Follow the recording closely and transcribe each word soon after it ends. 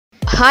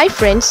Hi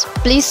friends,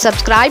 please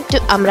subscribe to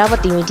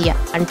Amaravathi Media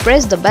and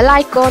press the bell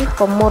icon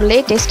for more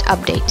latest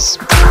updates.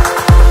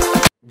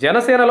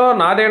 జనసేనలో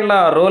Nadendla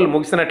role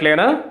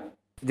ముగిసినట్లేనా?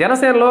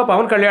 జనసేనలో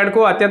పవన్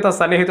కళ్యాణ్కు అత్యంత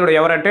సన్నిహితుడు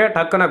ఎవరంటే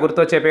టక్కున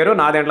గుర్తొచ్చే పేరు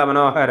నాదెండ్ల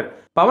మనోహర్.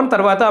 పవన్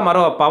తర్వాత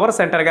మరో పవర్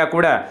సెంటర్గా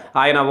కూడా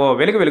ఆయన ఓ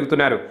వెలుగు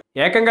వెలుగుతున్నారు.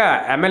 ఏకంగా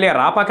ఎమ్మెల్యే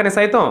రాపాకని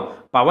సైతం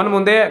పవన్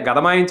ముందే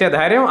గదమాయించే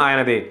ధైర్యం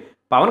ఆయనది.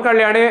 పవన్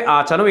కళ్యాణే ఆ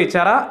చనువు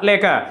ఇచ్చారా,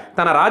 లేక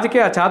తన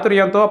రాజకీయ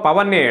చాతుర్యంతో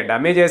పవన్ని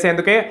డమ్మీ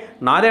చేసేందుకే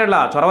నాదెండ్ల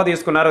చొరవ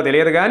తీసుకున్నారో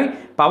తెలియదు కానీ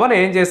పవన్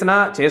ఏం చేసినా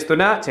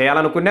చేస్తున్నా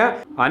చేయాలనుకున్నా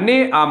అన్నీ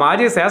ఆ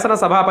మాజీ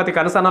శాసనసభాపతి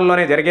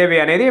కనుసన్నల్లోనే జరిగేవి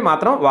అనేది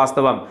మాత్రం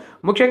వాస్తవం.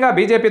 ముఖ్యంగా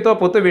బీజేపీతో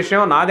పొత్తు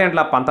విషయం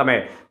నాదెండ్ల పంతమే.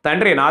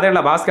 తండ్రి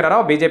నాదెండ్ల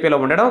భాస్కరరావు బీజేపీలో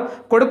ఉండడం,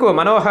 కొడుకు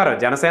మనోహర్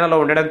జనసేనలో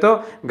ఉండడంతో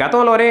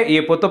గతంలోనే ఈ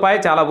పొత్తుపై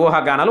చాలా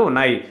ఊహాగానాలు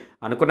ఉన్నాయి.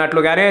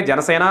 అనుకున్నట్లుగానే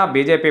జనసేన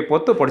బీజేపీ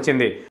పొత్తు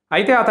పొడిచింది.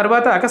 అయితే ఆ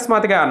తర్వాత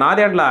అకస్మాత్తుగా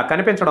నాదెండ్ల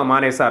కనిపించడం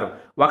మానేశారు.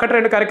 ఒకటి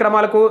రెండు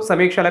కార్యక్రమాలకు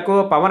సమీక్షలకు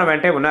పవన్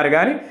వెంటే ఉన్నారు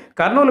కానీ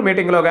కర్నూలు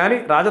మీటింగ్లో కానీ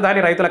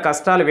రాజధాని రైతుల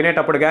కష్టాలు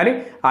వినేటప్పుడు కానీ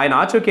ఆయన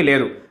ఆచూకీ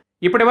లేదు.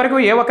 ఇప్పటి వరకు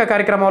ఏ ఒక్క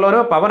కార్యక్రమంలోనూ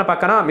పవన్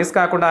పక్కన మిస్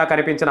కాకుండా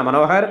కనిపించిన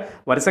మనోహర్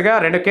వరుసగా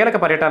 2 కీలక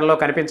పర్యటనలో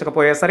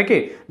కనిపించకపోయేసరికి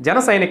జన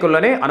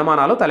సైనికుల్లోనే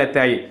అనుమానాలు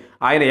తలెత్తాయి.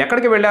 ఆయన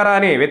ఎక్కడికి వెళ్లారా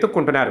అని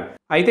వెతుక్కుంటున్నారు.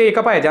 అయితే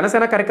ఇకపై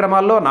జనసేన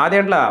కార్యక్రమాల్లో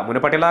నాదెండ్ల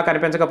మునుపటిలా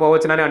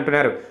కనిపించకపోవచ్చునని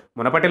అంటున్నారు.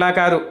 మునుపటిలా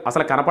కాదు,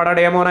 అసలు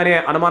కనపడడేమోననే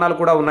అనుమానాలు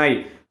కూడా ఉన్నాయి.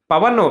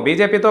 పవన్ను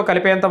బీజేపీతో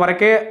కలిపేంత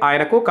వరకే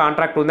ఆయనకు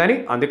కాంట్రాక్ట్ ఉందని,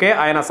 అందుకే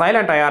ఆయన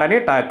సైలెంట్ అయ్యారని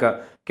టాక్.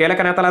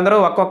 కీలక నేతలందరూ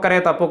ఒక్కొక్కరే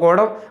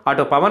తప్పుకోవడం,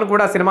 అటు పవన్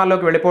కూడా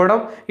సినిమాల్లోకి వెళ్ళిపోవడం,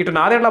 ఇటు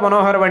నాదెండ్ల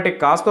మనోహర్ వంటి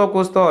కాస్తో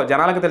కూస్తో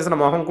జనాలకు తెలిసిన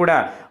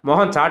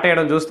మొహం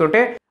చాటేయడం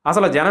చూస్తుంటే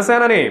అసలు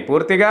జనసేనని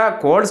పూర్తిగా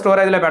కోల్డ్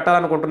స్టోరేజ్లో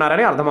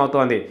పెట్టాలనుకుంటున్నారని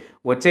అర్థమవుతోంది.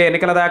 వచ్చే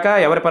ఎన్నికల దాకా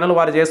ఎవరి పనులు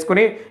వారు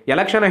చేసుకుని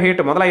ఎలక్షన్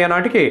హీట్ మొదలయ్యే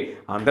నాటికి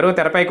అందరూ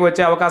తెరపైకి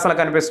వచ్చే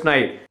అవకాశాలు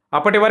కనిపిస్తున్నాయి.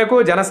 అప్పటి వరకు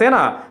జనసేన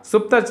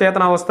సుప్త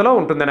చేతనావస్థలో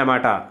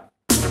ఉంటుందన్నమాట.